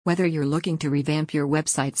Whether you're looking to revamp your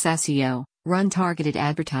website's SEO, run targeted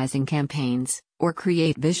advertising campaigns, or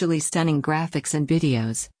create visually stunning graphics and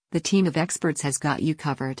videos, the team of experts has got you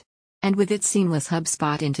covered. And with its seamless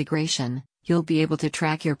HubSpot integration, you'll be able to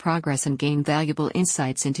track your progress and gain valuable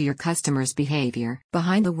insights into your customers' behavior.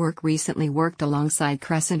 Behind the Work recently worked alongside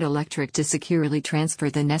Crescent Electric to securely transfer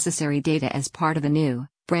the necessary data as part of a new,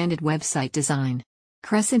 branded website design.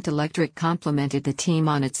 Crescent Electric complemented the team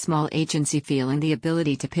on its small agency feel and the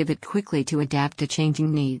ability to pivot quickly to adapt to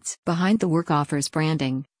changing needs. Behind the Work offers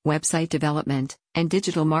branding, website development, and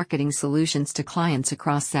digital marketing solutions to clients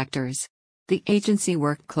across sectors. The agency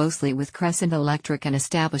worked closely with Crescent Electric and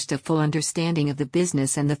established a full understanding of the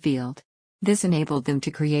business and the field. This enabled them to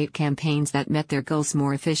create campaigns that met their goals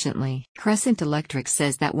more efficiently. Crescent Electric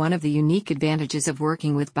says that one of the unique advantages of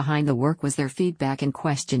working with Behind the Work was their feedback and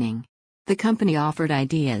questioning. The company offered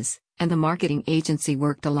ideas, and the marketing agency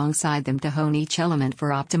worked alongside them to hone each element for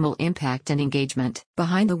optimal impact and engagement.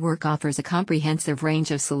 Behind the Work offers a comprehensive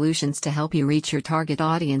range of solutions to help you reach your target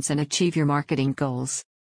audience and achieve your marketing goals.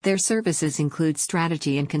 Their services include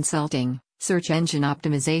strategy and consulting, search engine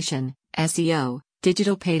optimization, SEO,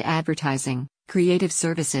 digital paid advertising, creative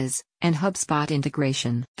services, and HubSpot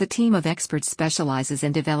integration. The team of experts specializes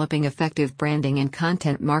in developing effective branding and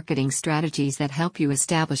content marketing strategies that help you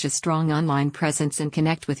establish a strong online presence and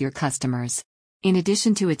connect with your customers. In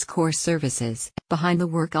addition to its core services, Behind the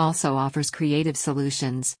Work also offers creative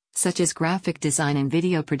solutions, such as graphic design and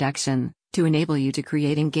video production, to enable you to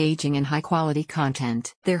create engaging and high-quality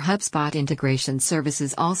content. Their HubSpot integration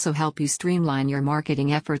services also help you streamline your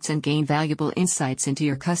marketing efforts and gain valuable insights into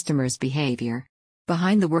your customers' behavior.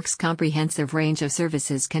 Behind the Work's comprehensive range of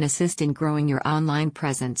services can assist in growing your online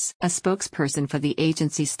presence. A spokesperson for the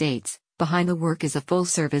agency states, Behind the Work is a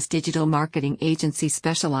full-service digital marketing agency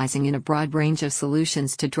specializing in a broad range of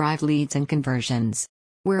solutions to drive leads and conversions.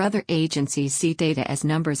 Where other agencies see data as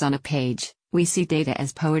numbers on a page, we see data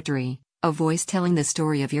as poetry, a voice telling the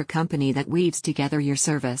story of your company that weaves together your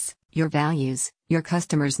service, your values, your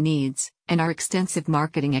customers' needs, and our extensive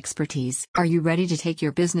marketing expertise. Are you ready to take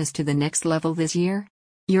your business to the next level this year?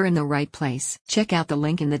 You're in the right place. Check out the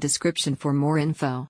link in the description for more info.